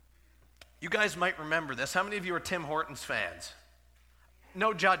You guys might remember this. How many of you are Tim Hortons fans?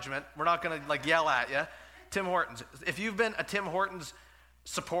 No judgment. We're not going to yell at you. Tim Hortons. If you've been a Tim Hortons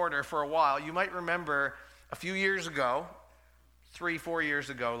supporter for a while, you might remember a few years ago, 3-4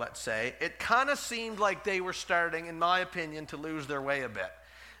 years ago, let's say, it kind of seemed like they were starting, in my opinion, to lose their way a bit.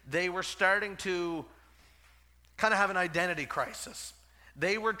 They were starting to kind of have an identity crisis.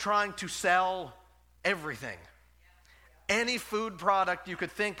 They were trying to sell everything. Any food product you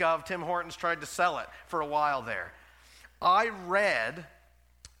could think of, Tim Hortons tried to sell it for a while there. I read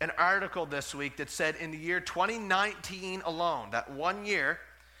an article this week that said in the year 2019 alone, that 1 year,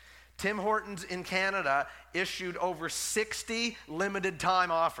 Tim Hortons in Canada issued over 60 limited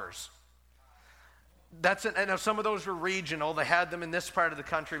time offers. I know some of those were regional. They had them in this part of the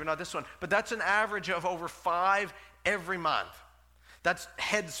country, but not this one. But that's an average of over 5 every month. That's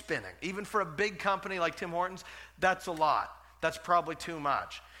head spinning. Even for a big company like Tim Hortons, that's a lot. That's probably too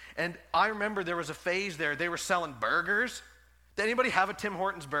much. And I remember there was a phase there. They were selling burgers. Did anybody have a Tim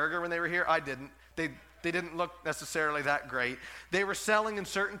Hortons burger when they were here? I didn't. They didn't look necessarily that great. They were selling in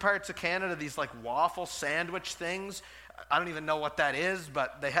certain parts of Canada these waffle sandwich things. I don't even know what that is,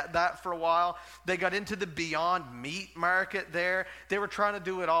 but they had that for a while. They got into the Beyond Meat market there. They were trying to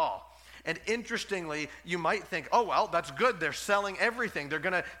do it all. And interestingly, you might think, oh, well, that's good. They're selling everything. They're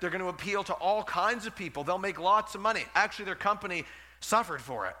gonna appeal to all kinds of people. They'll make lots of money. Actually, their company suffered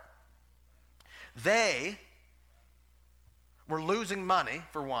for it. They were losing money,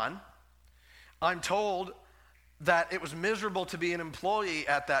 for one. I'm told that it was miserable to be an employee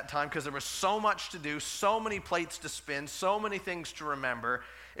at that time because there was so much to do, so many plates to spin, so many things to remember.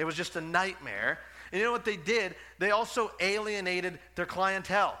 It was just a nightmare. And you know what they did? They also alienated their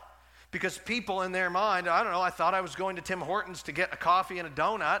clientele. Because people in their mind, I don't know, I thought I was going to Tim Hortons to get a coffee and a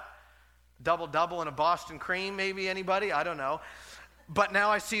donut, double and a Boston cream, maybe anybody, I don't know. But now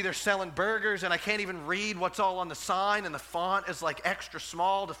I see they're selling burgers and I can't even read what's all on the sign and the font is extra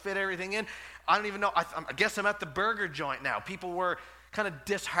small to fit everything in. I don't even know, I guess I'm at the burger joint now. People were kind of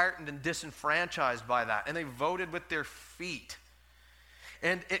disheartened and disenfranchised by that and they voted with their feet.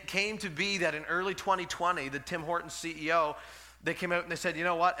 And it came to be that in early 2020, the Tim Hortons CEO, they came out and they said, you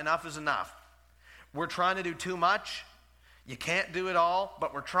know what, enough is enough. We're trying to do too much. You can't do it all,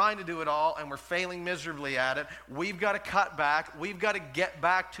 but we're trying to do it all, and we're failing miserably at it. We've got to cut back. We've got to get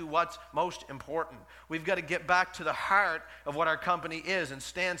back to what's most important. We've got to get back to the heart of what our company is and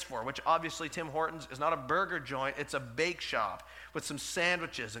stands for, which obviously Tim Hortons is not a burger joint. It's a bake shop with some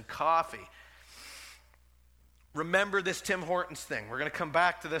sandwiches and coffee. Remember this Tim Hortons thing. We're going to come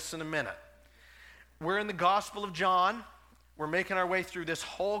back to this in a minute. We're in the Gospel of John. We're making our way through this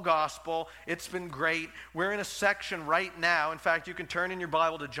whole gospel. It's been great. We're in a section right now. In fact, you can turn in your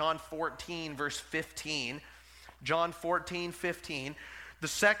Bible to John 14, verse 15. John 14, 15. The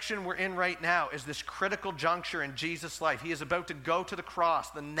section we're in right now is this critical juncture in Jesus' life. He is about to go to the cross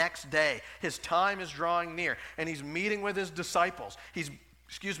the next day. His time is drawing near, and he's meeting with his disciples. He's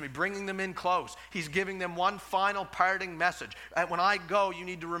bringing them in close. He's giving them one final parting message. When I go, you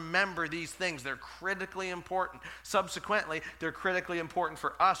need to remember these things. They're critically important. Subsequently, they're critically important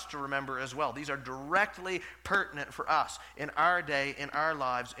for us to remember as well. These are directly pertinent for us in our day, in our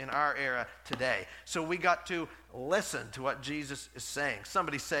lives, in our era today. So we got to listen to what Jesus is saying.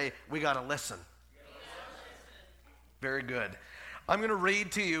 Somebody say, we got to listen. Very good. I'm going to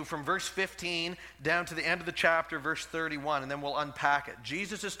read to you from verse 15 down to the end of the chapter, verse 31, and then we'll unpack it.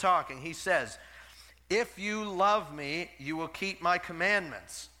 Jesus is talking. He says, if you love me, you will keep my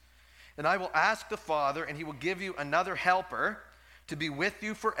commandments. And I will ask the Father, and he will give you another helper to be with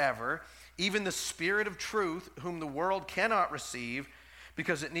you forever, even the Spirit of truth, whom the world cannot receive,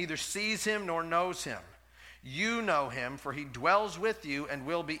 because it neither sees him nor knows him. You know him, for he dwells with you and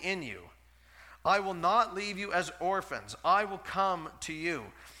will be in you. I will not leave you as orphans. I will come to you.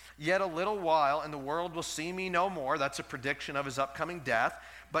 Yet a little while, and the world will see me no more. That's a prediction of his upcoming death.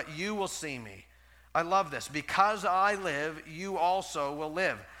 But you will see me. I love this. Because I live, you also will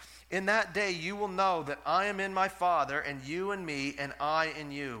live. In that day you will know that I am in my Father, and you in me, and I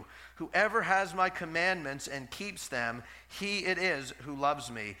in you. Whoever has my commandments and keeps them, he it is who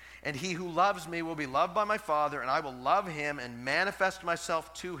loves me. And he who loves me will be loved by my Father, and I will love him and manifest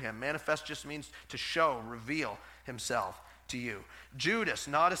myself to him. Manifest just means to show, reveal himself to you. Judas,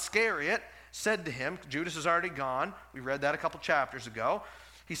 not Iscariot, said to him, Judas is already gone. We read that a couple chapters ago.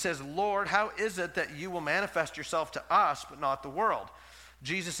 He says, Lord, how is it that you will manifest yourself to us, but not the world?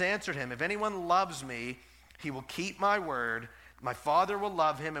 Jesus answered him, if anyone loves me, he will keep my word. My Father will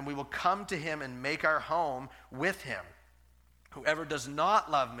love him, and we will come to him and make our home with him. Whoever does not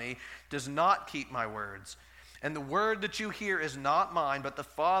love me does not keep my words. And the word that you hear is not mine, but the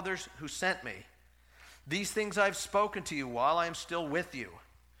Father's who sent me. These things I have spoken to you while I am still with you.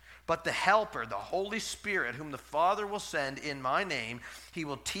 But the Helper, the Holy Spirit, whom the Father will send in my name, he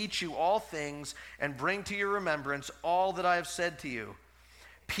will teach you all things and bring to your remembrance all that I have said to you.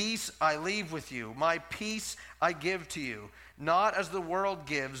 Peace I leave with you. My peace I give to you. Not as the world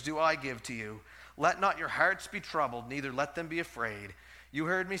gives do I give to you. Let not your hearts be troubled, neither let them be afraid. You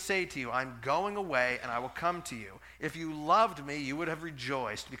heard me say to you, I'm going away and I will come to you. If you loved me, you would have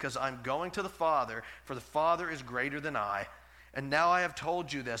rejoiced, because I'm going to the Father, for the Father is greater than I. And now I have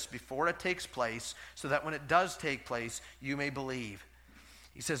told you this before it takes place, so that when it does take place, you may believe.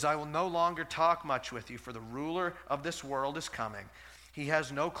 He says, I will no longer talk much with you, for the ruler of this world is coming. He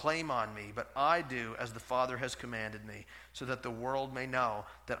has no claim on me, but I do as the Father has commanded me, so that the world may know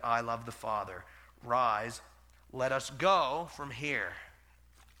that I love the Father. Rise, let us go from here.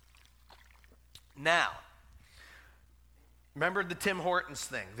 Now, remember the Tim Hortons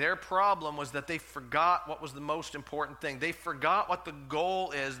thing. Their problem was that they forgot what was the most important thing. They forgot what the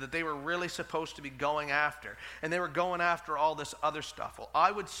goal is that they were really supposed to be going after. And they were going after all this other stuff. Well,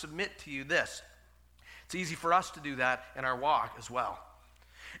 I would submit to you this. It's easy for us to do that in our walk as well.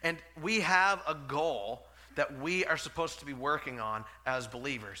 And we have a goal that we are supposed to be working on as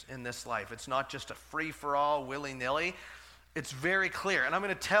believers in this life. It's not just a free-for-all, willy-nilly. It's very clear, and I'm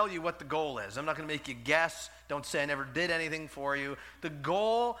going to tell you what the goal is. I'm not going to make you guess. Don't say I never did anything for you. The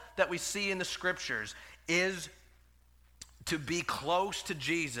goal that we see in the Scriptures is to be close to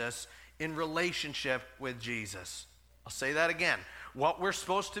Jesus in relationship with Jesus. I'll say that again. What we're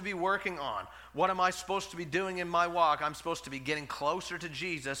supposed to be working on. What am I supposed to be doing in my walk? I'm supposed to be getting closer to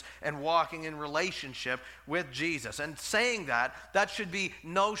Jesus and walking in relationship with Jesus. And saying that should be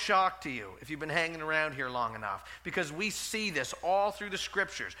no shock to you if you've been hanging around here long enough. Because we see this all through the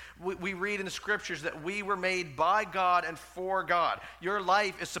Scriptures. We read in the Scriptures that we were made by God and for God. Your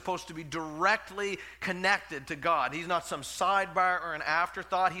life is supposed to be directly connected to God. He's not some sidebar or an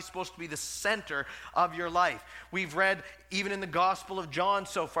afterthought. He's supposed to be the center of your life. We've read even in the Gospel of John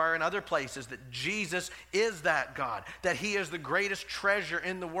so far and other places that Jesus is that God, that he is the greatest treasure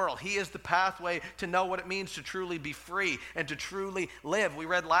in the world. He is the pathway to know what it means to truly be free and to truly live. We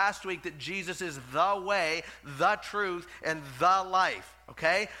read last week that Jesus is the way, the truth, and the life.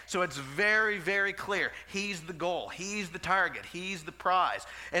 Okay? So it's very, very clear. He's the goal. He's the target. He's the prize.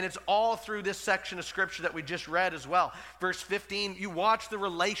 And it's all through this section of Scripture that we just read as well. Verse 15, you watch the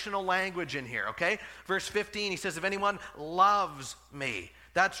relational language in here, okay? Verse 15, he says, if anyone loves me,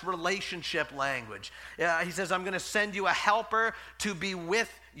 that's relationship language. He says, I'm going to send you a helper to be with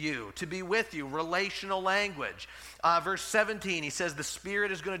you, relational language. Verse 17, he says, the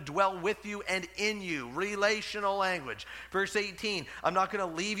Spirit is going to dwell with you and in you, relational language. Verse 18, I'm not going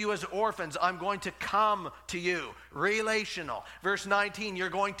to leave you as orphans, I'm going to come to you, relational. Verse 19, you're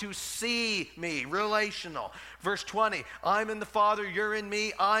going to see me, relational. Verse 20, I'm in the Father, you're in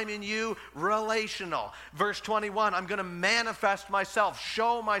me, I'm in you, relational. Verse 21, I'm going to manifest myself,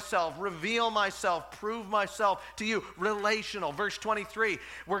 show myself, reveal myself, prove myself to you, relational. Verse 23,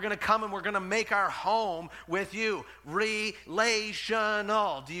 we're going to come and we're going to make our home with you,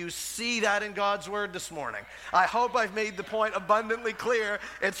 relational. Do you see that in God's Word this morning? I hope I've made the point abundantly clear.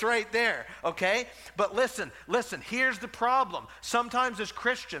 It's right there, okay? But listen, here's the problem. Sometimes as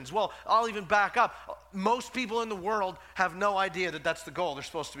Christians, well, I'll even back up. Most people in the world have no idea that that's the goal they're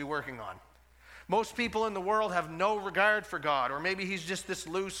supposed to be working on. Most people in the world have no regard for God, or maybe he's just this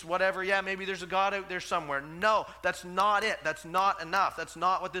loose whatever. Yeah, maybe there's a God out there somewhere. No, that's not it. That's not enough. That's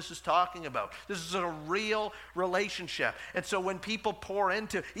not what this is talking about. This is a real relationship. And so when people pour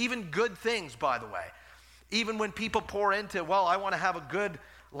into even good things, by the way, even when people pour into, well, I want to have a good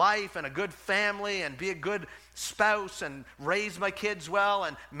life and a good family and be a good spouse and raise my kids well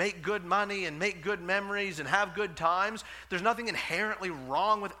and make good money and make good memories and have good times. There's nothing inherently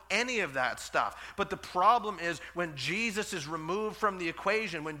wrong with any of that stuff. But the problem is when Jesus is removed from the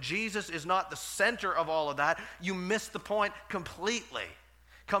equation, when Jesus is not the center of all of that, you miss the point completely.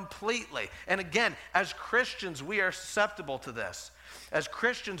 And again, as Christians, we are susceptible to this. As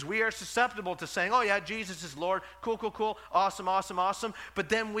Christians, we are susceptible to saying, oh yeah, Jesus is Lord, cool, awesome. But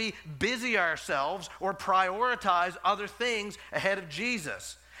then we busy ourselves or prioritize other things ahead of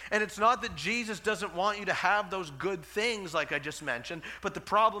Jesus. And it's not that Jesus doesn't want you to have those good things like I just mentioned, but the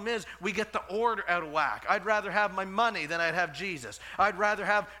problem is we get the order out of whack. I'd rather have my money than I'd have Jesus. I'd rather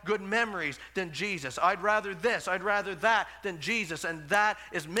have good memories than Jesus. I'd rather this, I'd rather that than Jesus. And that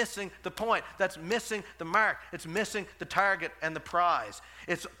is missing the point. That's missing the mark. It's missing the target and the prize.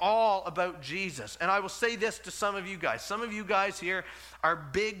 It's all about Jesus. And I will say this to some of you guys. Some of you guys here are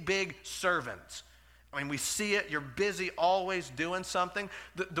big servants. I mean, we see it. You're busy, always doing something.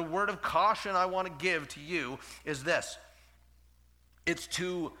 The word of caution I want to give to you is this. It's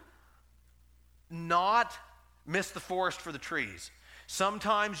to not miss the forest for the trees.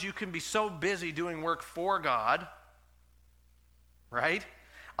 Sometimes you can be so busy doing work for God, right?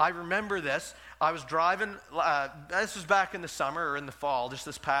 I remember this. I was driving, this was back in the summer or in the fall, just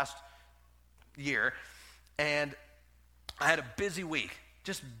this past year, and I had a busy week.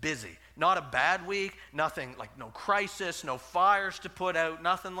 Just busy. Not a bad week, nothing like no crisis, no fires to put out,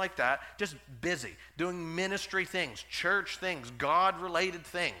 nothing like that. Just busy, doing ministry things, church things, God-related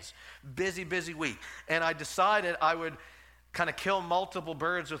things. Busy, busy week. And I decided I would kind of kill multiple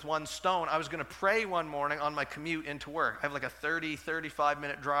birds with one stone. I was going to pray one morning on my commute into work. I have like a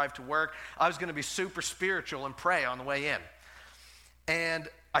 35-minute drive to work. I was going to be super spiritual and pray on the way in. And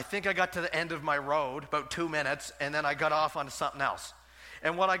I think I got to the end of my road, about 2 minutes, and then I got off onto something else.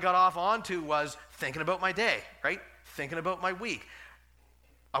 And what I got off onto was thinking about my day, right? Thinking about my week.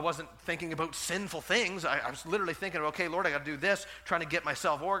 I wasn't thinking about sinful things. I was literally thinking, okay, Lord, I got to do this, trying to get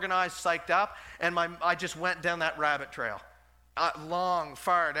myself organized, psyched up. And I just went down that rabbit trail,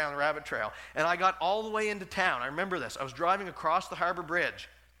 far down the rabbit trail. And I got all the way into town. I remember this. I was driving across the Harbor Bridge.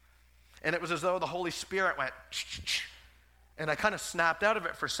 And it was as though the Holy Spirit went, shh. And I kind of snapped out of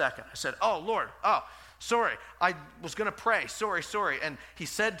it for a second. I said, oh, Lord, sorry, I was going to pray. Sorry. And he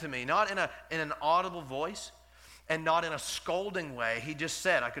said to me, not in an audible voice and not in a scolding way, he just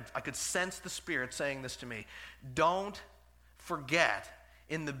said, I could sense the Spirit saying this to me. Don't forget,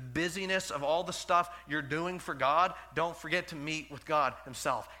 in the busyness of all the stuff you're doing for God, don't forget to meet with God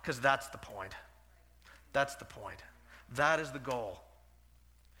himself, because that's the point. That's the point. That is the goal.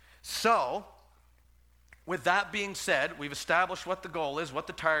 So, with that being said, we've established what the goal is, what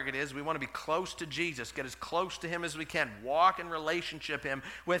the target is. We want to be close to Jesus, get as close to him as we can, walk in relationship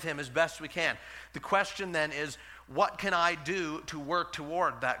with him as best we can. The question then is, what can I do to work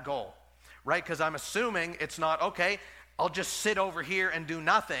toward that goal? Right? Because I'm assuming it's not, okay, I'll just sit over here and do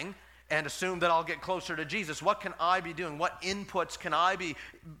nothing and assume that I'll get closer to Jesus. What can I be doing? What inputs can I be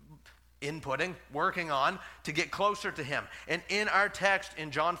working on to get closer to him? And in our text in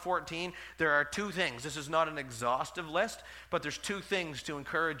John 14, there are two things. This is not an exhaustive list, but there's two things to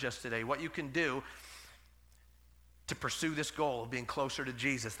encourage us today, what you can do to pursue this goal of being closer to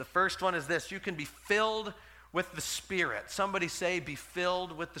Jesus. The first one is this: you can be filled with the Spirit. Somebody say, be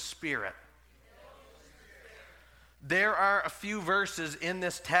filled with the Spirit. There are a few verses in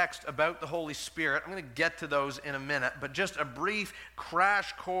this text about the Holy Spirit. I'm going to get to those in a minute, but just a brief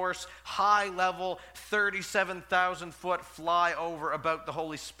crash course, high-level, 37,000-foot flyover about the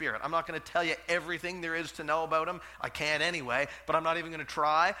Holy Spirit. I'm not going to tell you everything there is to know about him. I can't anyway, but I'm not even going to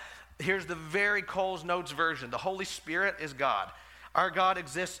try. Here's the very Coles Notes version. The Holy Spirit is God. Our God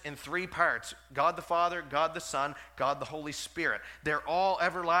exists in three parts: God the Father, God the Son, God the Holy Spirit. They're all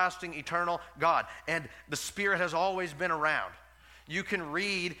everlasting, eternal God. And the Spirit has always been around. You can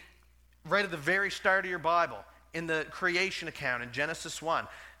read right at the very start of your Bible, in the creation account in Genesis 1,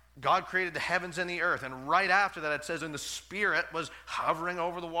 God created the heavens and the earth. And right after that it says, and the Spirit was hovering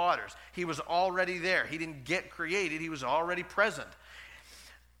over the waters. He was already there. He didn't get created. He was already present.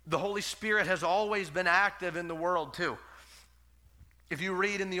 The Holy Spirit has always been active in the world too. If you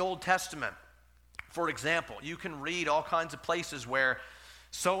read in the Old Testament, for example, you can read all kinds of places where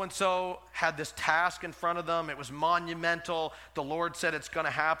so-and-so had this task in front of them. It was monumental. The Lord said it's going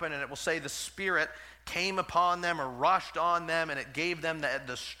to happen, and it will say the Spirit came upon them or rushed on them, and it gave them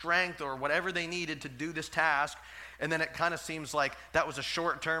the strength or whatever they needed to do this task. And then it kind of seems like that was a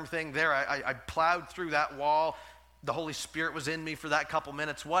short-term thing there. I plowed through that wall. The Holy Spirit was in me for that couple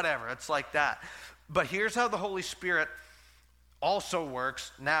minutes, whatever. It's like that. But here's how the Holy Spirit also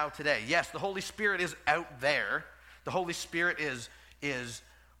works now today. Yes, the Holy Spirit is out there. The Holy Spirit is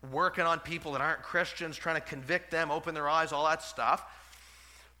working on people that aren't Christians, trying to convict them, open their eyes, all that stuff.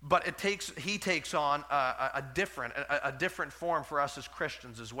 But he takes on a different form for us as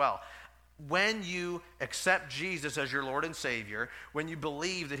Christians as well. When you accept Jesus as your Lord and Savior, when you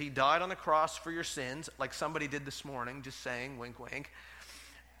believe that he died on the cross for your sins, like somebody did this morning, just saying, wink, wink.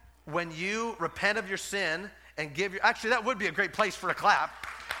 When you repent of your sin and actually that would be a great place for a clap.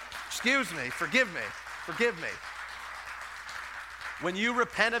 Excuse me, forgive me. When you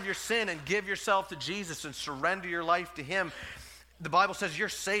repent of your sin and give yourself to Jesus and surrender your life to him, the Bible says you're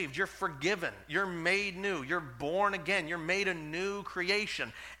saved, you're forgiven, you're made new, you're born again, you're made a new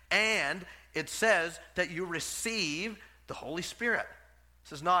creation. And it says that you receive the Holy Spirit.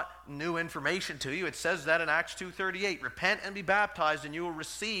 This is not new information to you. It says that in Acts 2:38. Repent and be baptized, and you will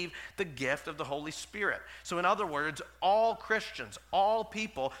receive the gift of the Holy Spirit. So in other words, all Christians, all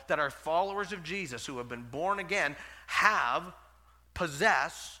people that are followers of Jesus who have been born again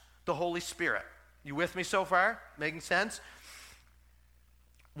possess the Holy Spirit. You with me so far? Making sense?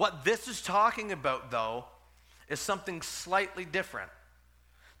 What this is talking about, though, is something slightly different.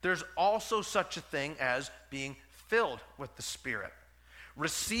 There's also such a thing as being filled with the Spirit.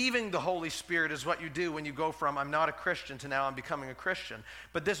 Receiving the Holy Spirit is what you do when you go from I'm not a Christian to now I'm becoming a Christian.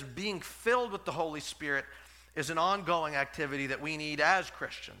 But this being filled with the Holy Spirit is an ongoing activity that we need as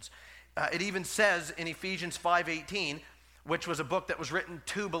Christians. It even says in Ephesians 5:18, which was a book that was written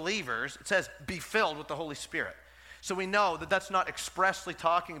to believers, it says, be filled with the Holy Spirit. So we know that that's not expressly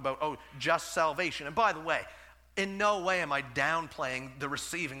talking about, just salvation. And by the way, in no way am I downplaying the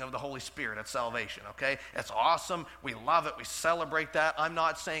receiving of the Holy Spirit at salvation, okay? It's awesome. We love it. We celebrate that. I'm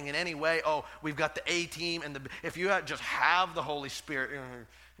not saying in any way, we've got the A team. And if you just have the Holy Spirit,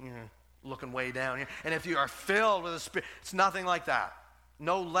 you're looking way down here. And if you are filled with the Spirit, it's nothing like that.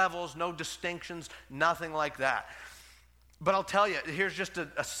 No levels, no distinctions, nothing like that. But I'll tell you, here's just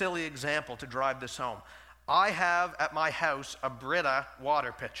a silly example to drive this home. I have at my house a Brita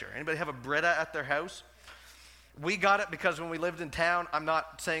water pitcher. Anybody have a Brita at their house? We got it because when we lived in town, I'm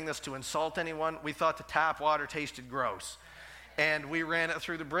not saying this to insult anyone, we thought the tap water tasted gross. And we ran it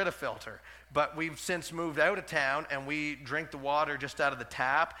through the Brita filter. But we've since moved out of town and we drink the water just out of the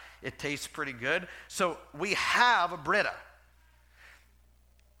tap. It tastes pretty good. So we have a Brita.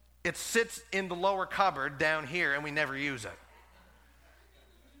 It sits in the lower cupboard down here and we never use it.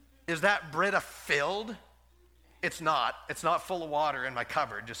 Is that Brita filled? It's not. It's not full of water in my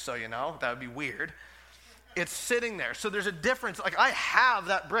cupboard, just so you know. That would be weird. It's sitting there. So there's a difference. Like, I have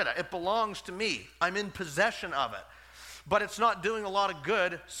that Brita. It belongs to me. I'm in possession of it. But it's not doing a lot of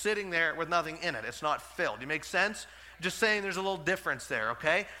good sitting there with nothing in it. It's not filled. You make sense? Just saying there's a little difference there,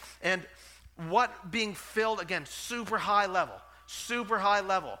 okay? And what being filled, again, super high level.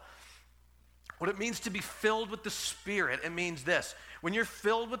 What it means to be filled with the Spirit, it means this. When you're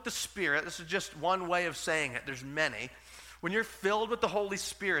filled with the Spirit, this is just one way of saying it. There's many. When you're filled with the Holy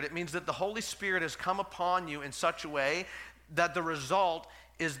Spirit, it means that the Holy Spirit has come upon you in such a way that the result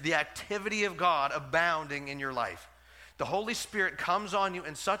is the activity of God abounding in your life. The Holy Spirit comes on you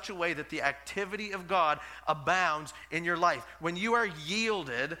in such a way that the activity of God abounds in your life. When you are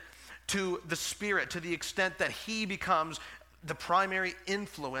yielded to the Spirit to the extent that He becomes the primary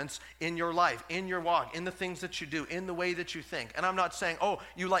influence in your life, in your walk, in the things that you do, in the way that you think. And I'm not saying,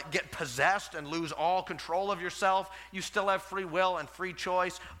 you get possessed and lose all control of yourself. You still have free will and free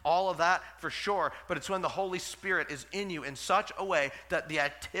choice, all of that for sure. But it's when the Holy Spirit is in you in such a way that the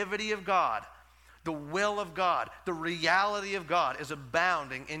activity of God, the will of God, the reality of God is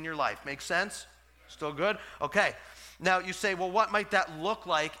abounding in your life. Make sense? Still good? Okay. Now you say, well, what might that look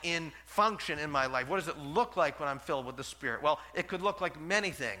like in function in my life? What does it look like when I'm filled with the Spirit? Well, it could look like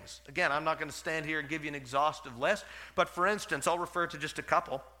many things. Again, I'm not going to stand here and give you an exhaustive list, but for instance, I'll refer to just a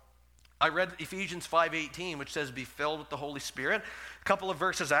couple. I read Ephesians 5:18, which says, be filled with the Holy Spirit. A couple of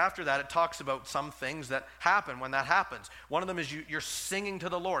verses after that, it talks about some things that happen when that happens. One of them is you're singing to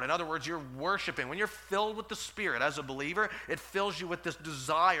the Lord. In other words, you're worshiping. When you're filled with the Spirit as a believer, it fills you with this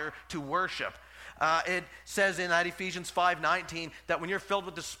desire to worship. It says in that Ephesians 5:19 that when you're filled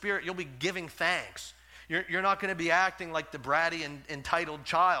with the Spirit, you'll be giving thanks. You're not going to be acting like the bratty and entitled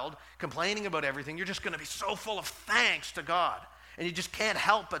child, complaining about everything. You're just going to be so full of thanks to God. And you just can't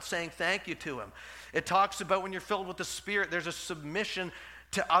help but saying thank you to Him. It talks about when you're filled with the Spirit, there's a submission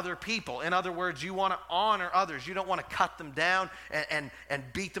to other people. In other words, you want to honor others. You don't want to cut them down and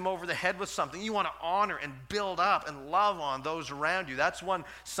beat them over the head with something. You want to honor and build up and love on those around you. That's one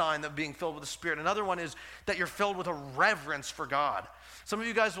sign of being filled with the Spirit. Another one is that you're filled with a reverence for God. Some of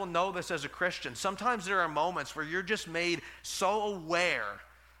you guys will know this as a Christian. Sometimes there are moments where you're just made so aware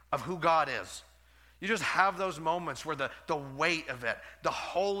of who God is. You just have those moments where the weight of it, the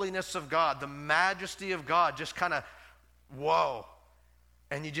holiness of God, the majesty of God just kind of, whoa.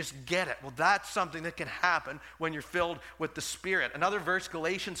 And you just get it. Well, that's something that can happen when you're filled with the Spirit. Another verse,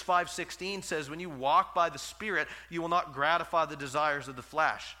 Galatians 5:16 says, when you walk by the Spirit, you will not gratify the desires of the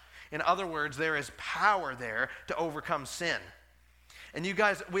flesh. In other words, there is power there to overcome sin. And you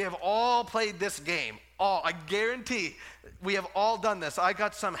guys, we have all played this game. I guarantee we have all done this. I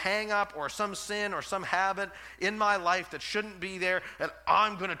got some hang up or some sin or some habit in my life that shouldn't be there, and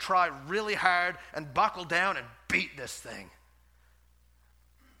I'm going to try really hard and buckle down and beat this thing.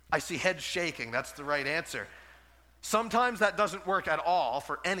 I see heads shaking. That's the right answer. Sometimes that doesn't work at all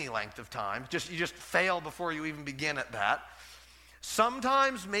for any length of time. You just fail before you even begin at that.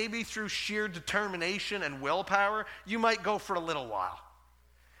 Sometimes, maybe through sheer determination and willpower, you might go for a little while.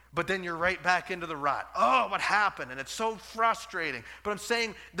 But then you're right back into the rut. Oh, what happened? And it's so frustrating. But I'm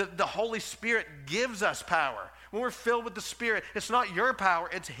saying that the Holy Spirit gives us power. When we're filled with the Spirit, it's not your power,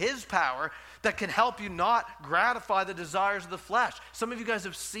 it's His power that can help you not gratify the desires of the flesh. Some of you guys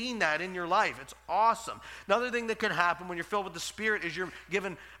have seen that in your life. It's awesome. Another thing that can happen when you're filled with the Spirit is you're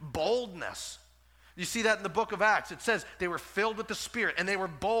given boldness. You see that in the book of Acts. It says they were filled with the Spirit and they were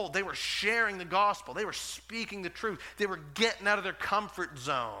bold. They were sharing the gospel. They were speaking the truth. They were getting out of their comfort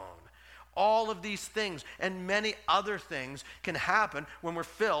zone. All of these things and many other things can happen when we're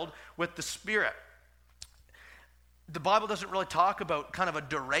filled with the Spirit. The Bible doesn't really talk about kind of a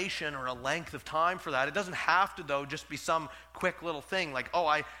duration or a length of time for that. It doesn't have to, though, just be some quick little thing like, oh,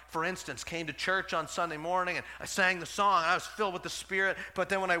 I, for instance, came to church on Sunday morning and I sang the song and I was filled with the Spirit, but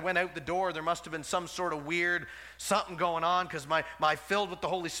then when I went out the door, there must have been some sort of weird something going on because my filled with the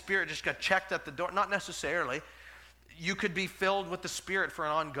Holy Spirit just got checked at the door. Not necessarily. You could be filled with the Spirit for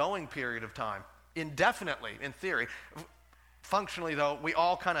an ongoing period of time, indefinitely, in theory. Functionally, though, we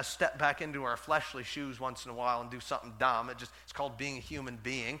all kind of step back into our fleshly shoes once in a while and do something dumb. It's called being a human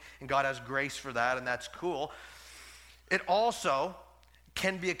being, and God has grace for that, and that's cool. It also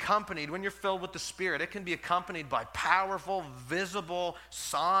can be accompanied, when you're filled with the Spirit, it can be accompanied by powerful, visible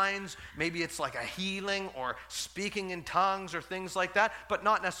signs. Maybe it's like a healing or speaking in tongues or things like that, but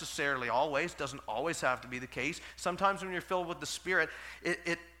not necessarily always. Doesn't always have to be the case. Sometimes when you're filled with the Spirit,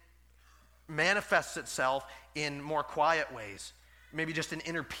 it manifests itself in more quiet ways. Maybe just an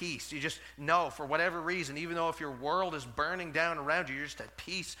inner peace. You just know for whatever reason, even though if your world is burning down around you, you're just at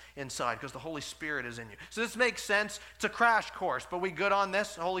peace inside because the Holy Spirit is in you. So this makes sense. It's a crash course, but we good on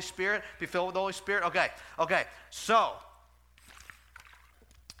this? The Holy Spirit? Be filled with the Holy Spirit? Okay. So,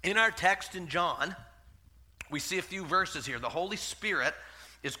 in our text in John, we see a few verses here. The Holy Spirit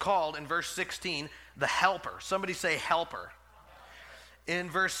is called, in verse 16, the Helper. Somebody say Helper. In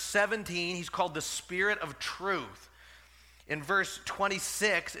verse 17, he's called the Spirit of Truth. In verse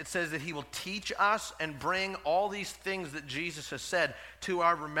 26, it says that he will teach us and bring all these things that Jesus has said to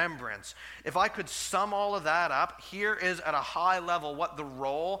our remembrance. If I could sum all of that up, here is at a high level what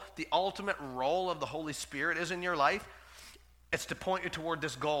the ultimate role of the Holy Spirit is in your life. It's to point you toward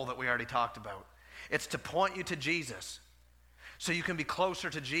this goal that we already talked about. It's to point you to Jesus. So you can be closer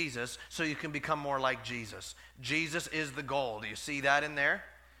to Jesus, so you can become more like Jesus. Jesus is the goal. Do you see that in there?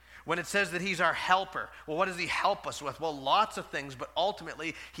 When it says that he's our helper, well, what does he help us with? Well, lots of things, but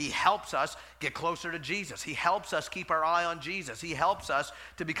ultimately, he helps us get closer to Jesus. He helps us keep our eye on Jesus. He helps us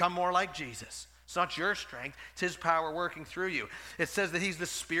to become more like Jesus. It's not your strength. It's his power working through you. It says that he's the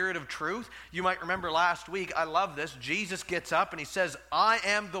Spirit of truth. You might remember last week, I love this, Jesus gets up and he says, I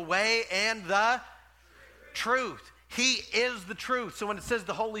am the way and the truth. He is the truth. So when it says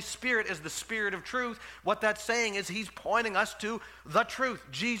the Holy Spirit is the Spirit of truth, what that's saying is he's pointing us to the truth,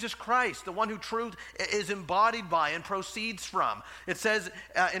 Jesus Christ, the one who truth is embodied by and proceeds from. It says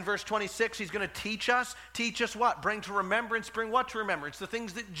in verse 26, he's going to teach us. Teach us what? Bring to remembrance. Bring what to remembrance? The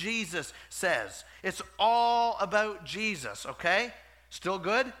things that Jesus says. It's all about Jesus, okay? Still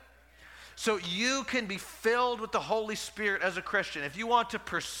good? So you can be filled with the Holy Spirit as a Christian. If you want to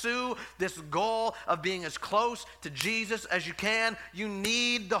pursue this goal of being as close to Jesus as you can, you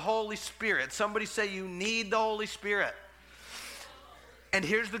need the Holy Spirit. Somebody say you need the Holy Spirit. And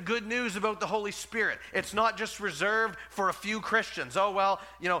here's the good news about the Holy Spirit. It's not just reserved for a few Christians. Oh, well,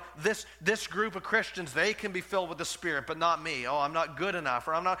 this group of Christians, they can be filled with the Spirit, but not me. Oh, I'm not good enough,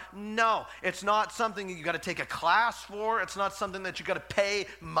 or I'm not. No, it's not something you got to take a class for. It's not something that you got to pay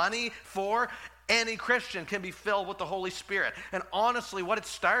money for. Any Christian can be filled with the Holy Spirit. And honestly, what it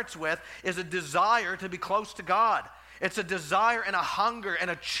starts with is a desire to be close to God. It's a desire and a hunger and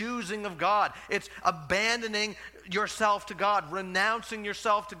a choosing of God. It's abandoning yourself to God, renouncing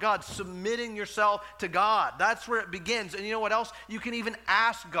yourself to God, submitting yourself to God. That's where it begins. And you know what else? You can even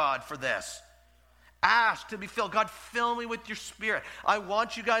ask God for this. Ask to be filled. God, fill me with your Spirit. I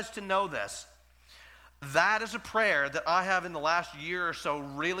want you guys to know this. That is a prayer that I have in the last year or so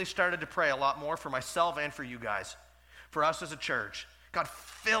really started to pray a lot more for myself and for you guys, for us as a church. God,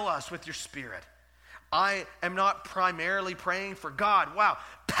 fill us with your Spirit. I am not primarily praying for God, wow,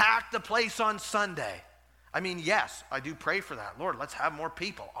 pack the place on Sunday. I mean, yes, I do pray for that. Lord, let's have more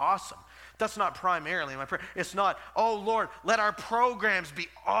people. Awesome. That's not primarily my prayer. It's not, oh, Lord, let our programs be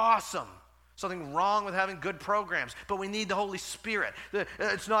awesome. Something wrong with having good programs, but we need the Holy Spirit.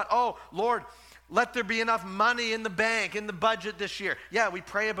 It's not, oh, Lord, let there be enough money in the bank, in the budget this year. Yeah, we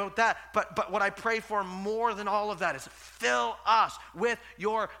pray about that. But what I pray for more than all of that is fill us with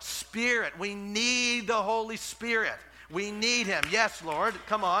your Spirit. We need the Holy Spirit. We need him. Yes, Lord.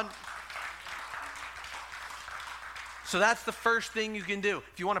 Come on. So that's the first thing you can do.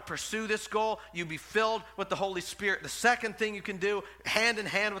 If you want to pursue this goal, you be filled with the Holy Spirit. The second thing you can do, hand in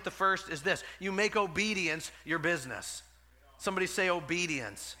hand with the first, is this. You make obedience your business. Somebody say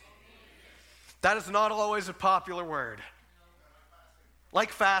obedience. That is not always a popular word.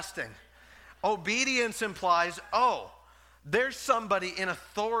 Like fasting. Obedience implies, there's somebody in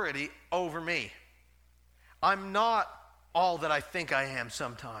authority over me. I'm not all that I think I am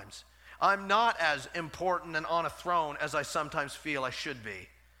sometimes. I'm not as important and on a throne as I sometimes feel I should be.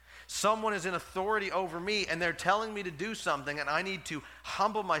 Someone is in authority over me, and they're telling me to do something, and I need to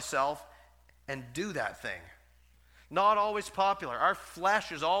humble myself and do that thing. Not always popular. Our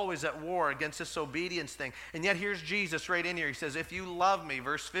flesh is always at war against this obedience thing. And yet here's Jesus right in here. He says, if you love me,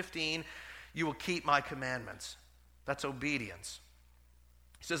 verse 15, you will keep my commandments. That's obedience.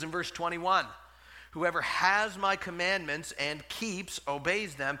 He says in verse 21, whoever has my commandments and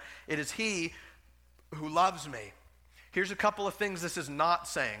obeys them, it is he who loves me. Here's a couple of things this is not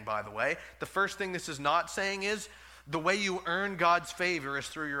saying, by the way. The first thing this is not saying is the way you earn God's favor is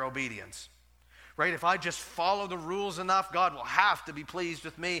through your obedience. Right? If I just follow the rules enough, God will have to be pleased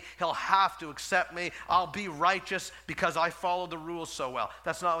with me. He'll have to accept me. I'll be righteous because I follow the rules so well.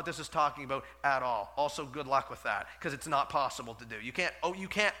 That's not what this is talking about at all. Also, good luck with that, because it's not possible to do. You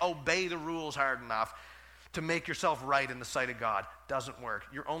can't obey the rules hard enough to make yourself right in the sight of God. Doesn't work.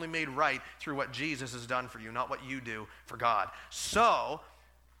 You're only made right through what Jesus has done for you, not what you do for God. So,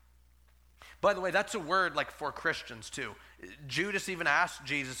 by the way, that's a word like for Christians too. Judas even asked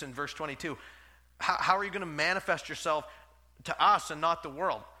Jesus in verse 22, how are you going to manifest yourself to us and not the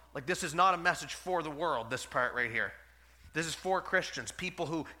world? Like, this is not a message for the world, this part right here. This is for Christians, people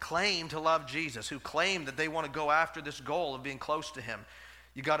who claim to love Jesus, who claim that they want to go after this goal of being close to him.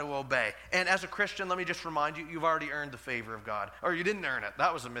 You got to obey. And as a Christian, let me just remind you, you've already earned the favor of God. Or you didn't earn it.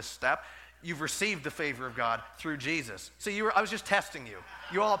 That was a misstep. You've received the favor of God through Jesus. See, I was just testing you.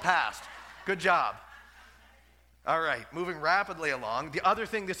 You all passed. Good job. All right, moving rapidly along. The other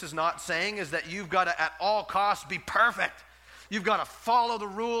thing this is not saying is that you've got to, at all costs, be perfect. You've got to follow the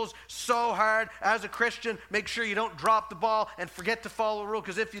rules so hard. As a Christian, make sure you don't drop the ball and forget to follow the rule,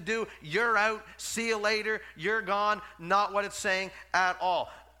 because if you do, you're out. See you later. You're gone. Not what it's saying at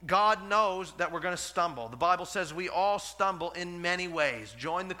all. God knows that we're going to stumble. The Bible says we all stumble in many ways.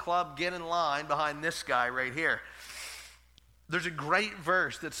 Join the club, get in line behind this guy right here. There's a great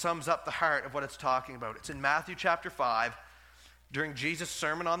verse that sums up the heart of what it's talking about. It's in Matthew chapter 5. During Jesus'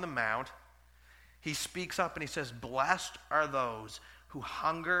 Sermon on the Mount, he speaks up and he says, blessed are those who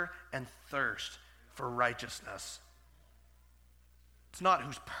hunger and thirst for righteousness. It's not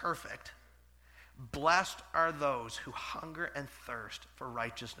who's perfect. Blessed are those who hunger and thirst for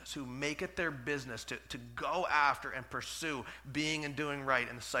righteousness, who make it their business to go after and pursue being and doing right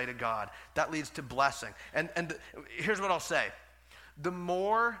in the sight of God. That leads to blessing. And here's what I'll say. The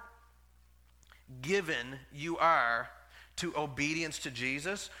more given you are to obedience to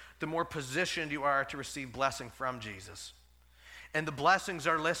Jesus, the more positioned you are to receive blessing from Jesus. And the blessings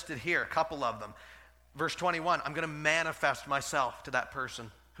are listed here, a couple of them. Verse 21, I'm going to manifest myself to that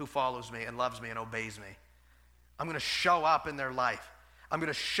person who follows me and loves me and obeys me. I'm going to show up in their life. I'm going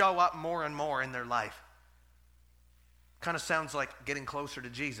to show up more and more in their life. Kind of sounds like getting closer to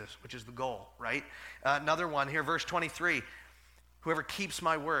Jesus, which is the goal, right? Another one here, verse 23. Whoever keeps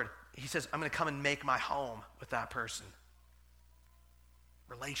my word, he says, I'm going to come and make my home with that person.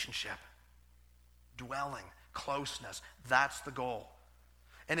 Relationship, dwelling, closeness, that's the goal.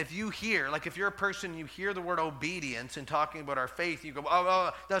 And if you hear, like if you're a person, you hear the word obedience in talking about our faith, you go,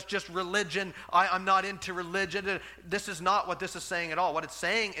 oh that's just religion. I'm not into religion. This is not what this is saying at all. What it's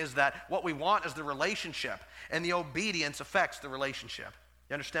saying is that what we want is the relationship, and the obedience affects the relationship.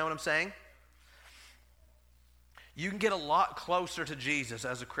 You understand what I'm saying? You can get a lot closer to Jesus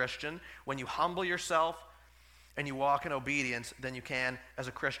as a Christian when you humble yourself and you walk in obedience than you can as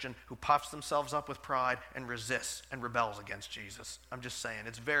a Christian who puffs themselves up with pride and resists and rebels against Jesus. I'm just saying,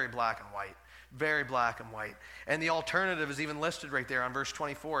 it's very black and white. Very black and white. And the alternative is even listed right there on verse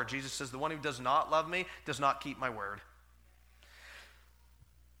 24. Jesus says, the one who does not love me does not keep my word.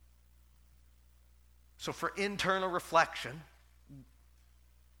 So for internal reflection,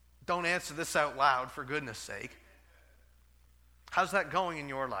 don't answer this out loud for goodness sake. How's that going in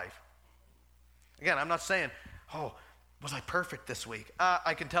your life? Again, I'm not saying, oh, was I perfect this week?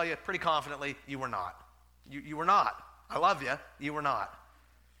 I can tell you pretty confidently, you were not. You were not. I love you. You were not.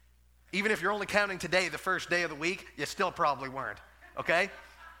 Even if you're only counting today, the first day of the week, you still probably weren't. Okay?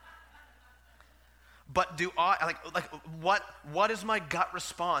 But do I, what is my gut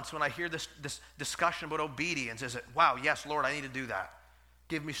response when I hear this discussion about obedience? Is it, wow, yes, Lord, I need to do that.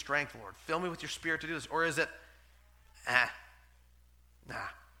 Give me strength, Lord. Fill me with your Spirit to do this. Or is it, nah,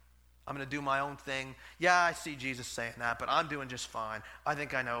 I'm going to do my own thing. Yeah, I see Jesus saying that, but I'm doing just fine. I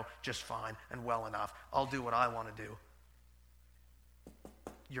think I know just fine and well enough. I'll do what I want to do.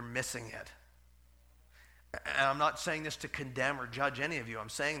 You're missing it. And I'm not saying this to condemn or judge any of you. I'm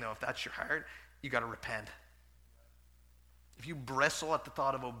saying, though, if that's your heart, you got to repent. If you bristle at the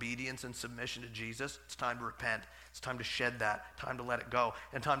thought of obedience and submission to Jesus, it's time to repent. It's time to shed that, time to let it go,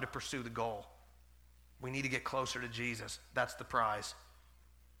 and time to pursue the goal. We need to get closer to Jesus. That's the prize.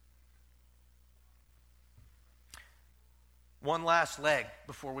 One last leg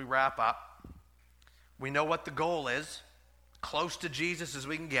before we wrap up. We know what the goal is, close to Jesus as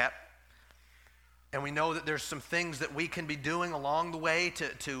we can get. And we know that there's some things that we can be doing along the way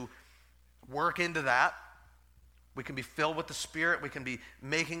to work into that. We can be filled with the Spirit. We can be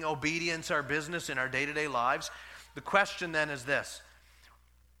making obedience our business in our day-to-day lives. The question then is this.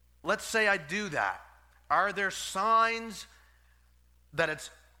 Let's say I do that. Are there signs that it's,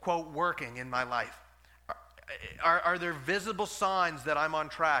 quote, working in my life? Are there visible signs that I'm on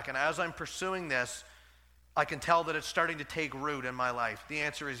track? And as I'm pursuing this, I can tell that it's starting to take root in my life. The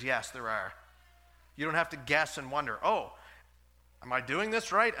answer is yes, there are. You don't have to guess and wonder, oh, am I doing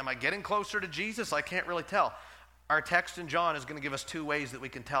this right? Am I getting closer to Jesus? I can't really tell. Our text in John is going to give us two ways that we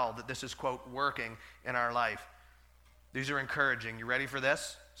can tell that this is, quote, working in our life. These are encouraging. You ready for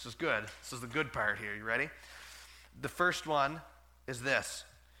this? This is good. This is the good part here. You ready? The first one is this.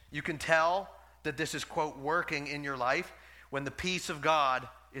 You can tell that this is, quote, working in your life when the peace of God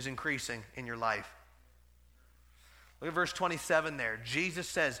is increasing in your life. Look at verse 27 there. Jesus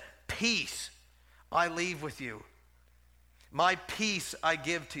says, peace I leave with you. My peace I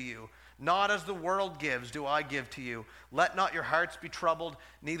give to you. Not as the world gives do I give to you. Let not your hearts be troubled,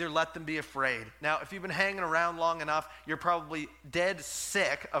 neither let them be afraid. Now, if you've been hanging around long enough, you're probably dead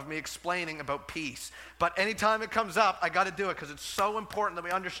sick of me explaining about peace. But anytime it comes up, I got to do it because it's so important that we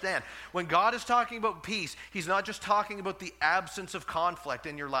understand. When God is talking about peace, he's not just talking about the absence of conflict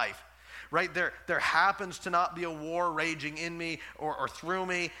in your life. Right? There happens to not be a war raging in me or through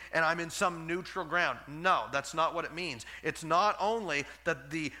me, and I'm in some neutral ground. No, that's not what it means. It's not only that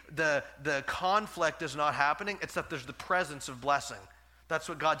the conflict is not happening, it's that there's the presence of blessing. That's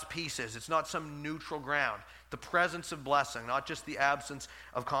what God's peace is. It's not some neutral ground. The presence of blessing, not just the absence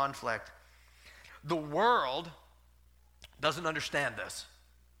of conflict. The world doesn't understand this.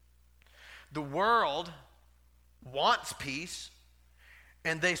 The world wants peace.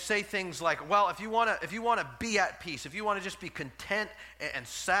 And they say things like, well, if you want to be at peace, if you want to just be content and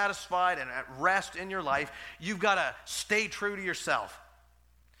satisfied and at rest in your life, you've got to stay true to yourself.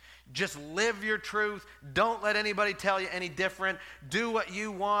 Just live your truth. Don't let anybody tell you any different. Do what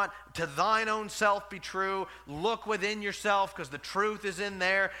you want. To thine own self be true. Look within yourself because the truth is in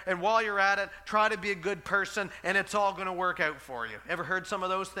there. And while you're at it, try to be a good person and it's all going to work out for you. Ever heard some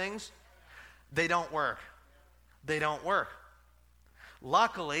of those things? They don't work. They don't work.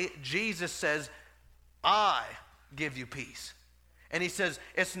 Luckily, Jesus says, I give you peace. And he says,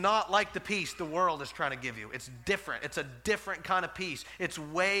 it's not like the peace the world is trying to give you. It's different. It's a different kind of peace. It's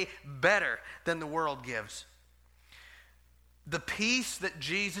way better than the world gives. The peace that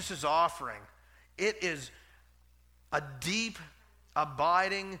Jesus is offering, it is a deep,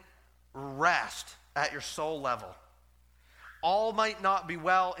 abiding rest at your soul level. All might not be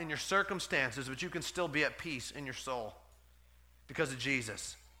well in your circumstances, but you can still be at peace in your soul. Because of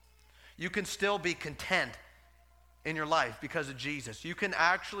Jesus. You can still be content in your life because of Jesus. You can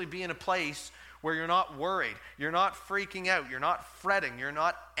actually be in a place where you're not worried. You're not freaking out. You're not fretting. You're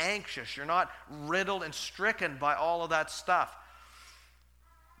not anxious. You're not riddled and stricken by all of that stuff.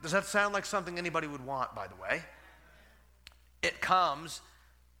 Does that sound like something anybody would want, by the way? It comes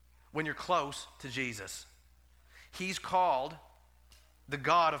when you're close to Jesus. He's called the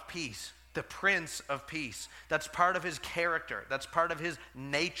God of peace. The Prince of Peace. That's part of his character. That's part of his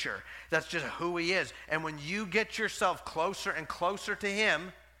nature. That's just who he is. And when you get yourself closer and closer to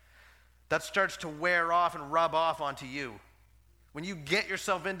him, that starts to wear off and rub off onto you. When you get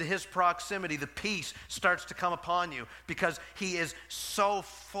yourself into his proximity, the peace starts to come upon you because he is so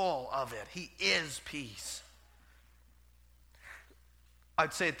full of it. He is peace.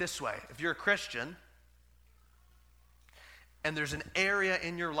 I'd say it this way. If you're a Christian, and there's an area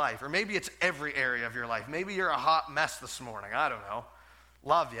in your life, or maybe it's every area of your life. Maybe you're a hot mess this morning. I don't know.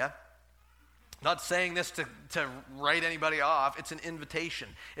 Love you. Not saying this to write anybody off. It's an invitation.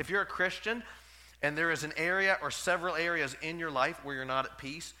 If you're a Christian and there is an area or several areas in your life where you're not at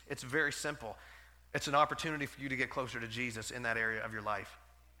peace, it's very simple. It's an opportunity for you to get closer to Jesus in that area of your life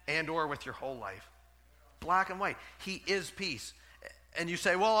and or with your whole life. Black and white. He is peace. And you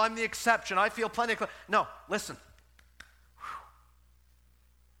say, well, I'm the exception. I feel plenty of... No, listen.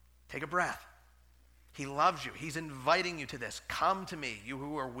 Take a breath. He loves you. He's inviting you to this. Come to me, you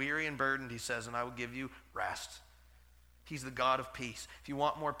who are weary and burdened, he says, and I will give you rest. He's the God of peace. If you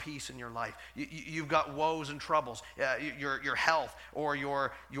want more peace in your life, you've got woes and troubles, your health or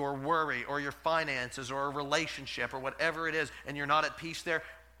your worry or your finances or a relationship or whatever it is, and you're not at peace there,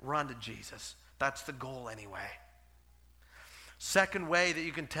 run to Jesus. That's the goal anyway. Second way that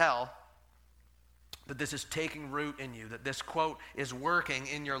you can tell that this is taking root in you, that this quote is working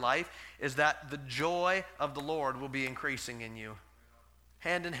in your life, is that the joy of the Lord will be increasing in you.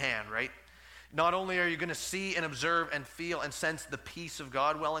 Hand in hand, right? Not only are you going to see and observe and feel and sense the peace of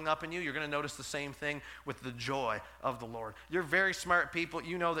God welling up in you, you're going to notice the same thing with the joy of the Lord. You're very smart people.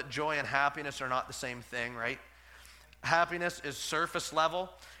 You know that joy and happiness are not the same thing, right? Happiness is surface level.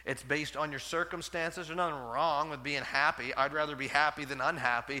 It's based on your circumstances. There's nothing wrong with being happy. I'd rather be happy than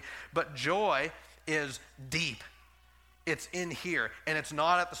unhappy. But joy is deep. It's in here, and it's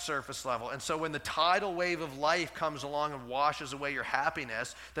not at the surface level. And so when the tidal wave of life comes along and washes away your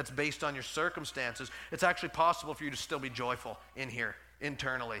happiness that's based on your circumstances, it's actually possible for you to still be joyful in here,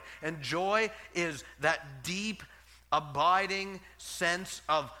 internally. And joy is that deep, abiding sense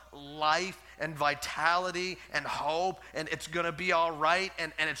of life and vitality and hope, and it's going to be all right,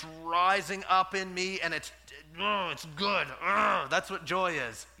 and it's rising up in me, and it's good. That's what joy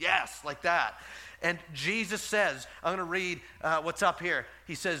is. Yes, like that. And Jesus says, I'm going to read what's up here.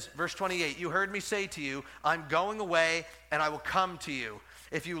 He says, verse 28, you heard me say to you, I'm going away and I will come to you.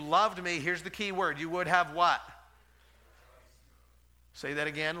 If you loved me, here's the key word, you would have what? Say that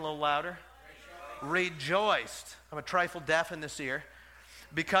again, a little louder. Rejoiced. I'm a trifle deaf in this ear.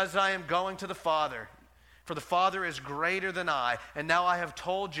 Because I am going to the Father. For the Father is greater than I, and now I have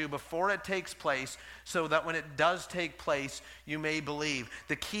told you before it takes place, so that when it does take place, you may believe.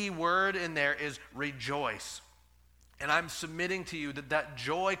 The key word in there is rejoice. And I'm submitting to you that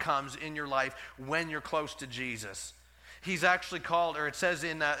joy comes in your life when you're close to Jesus. He's actually called, or it says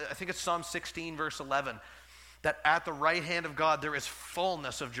in, I think it's Psalm 16, verse 11, that at the right hand of God there is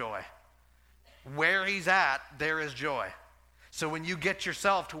fullness of joy. Where he's at, there is joy. So when you get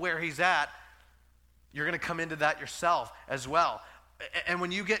yourself to where he's at, you're going to come into that yourself as well. And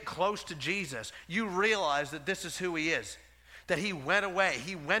when you get close to Jesus, you realize that this is who he is. That he went away.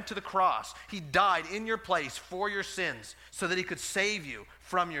 He went to the cross. He died in your place for your sins so that he could save you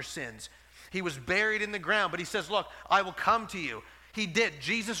from your sins. He was buried in the ground, but he says, look, I will come to you. He did.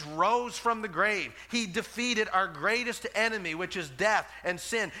 Jesus rose from the grave. He defeated our greatest enemy, which is death and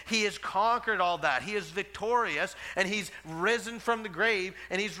sin. He has conquered all that. He is victorious, and he's risen from the grave,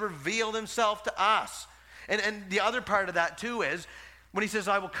 and he's revealed himself to us. And the other part of that, too, is when he says,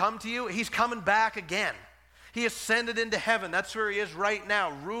 I will come to you, he's coming back again. He ascended into heaven. That's where he is right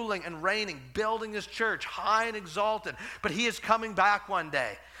now, ruling and reigning, building his church, high and exalted. But he is coming back one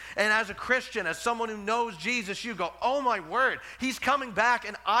day. And as a Christian, as someone who knows Jesus, you go, oh my word, he's coming back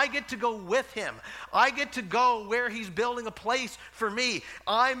and I get to go with him. I get to go where he's building a place for me.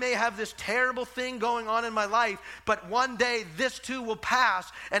 I may have this terrible thing going on in my life, but one day this too will pass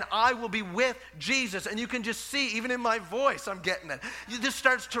and I will be with Jesus. And you can just see, even in my voice, I'm getting it. This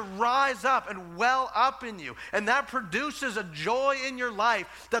starts to rise up and well up in you. And that produces a joy in your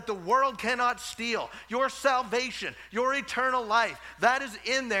life that the world cannot steal. Your salvation, your eternal life, that is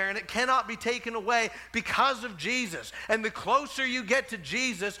in there. And it cannot be taken away because of Jesus. And the closer you get to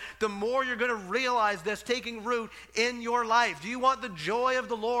Jesus, the more you're going to realize this taking root in your life. Do you want the joy of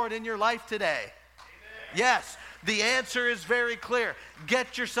the Lord in your life today? Amen. Yes. The answer is very clear.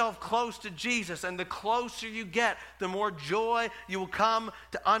 Get yourself close to Jesus, and the closer you get, the more joy you will come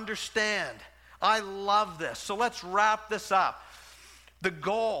to understand. I love this. So let's wrap this up. The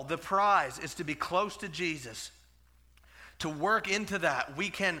goal, the prize, is to be close to Jesus. To work into that, we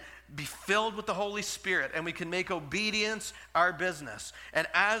can be filled with the Holy Spirit and we can make obedience our business. And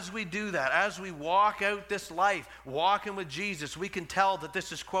as we do that, as we walk out this life, walking with Jesus, we can tell that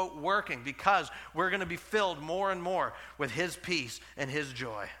this is, quote, working because we're going to be filled more and more with his peace and his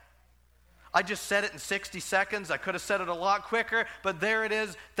joy. I just said it in 60 seconds. I could have said it a lot quicker, but there it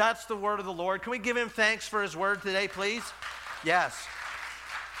is. That's the word of the Lord. Can we give him thanks for his word today, please? Yes.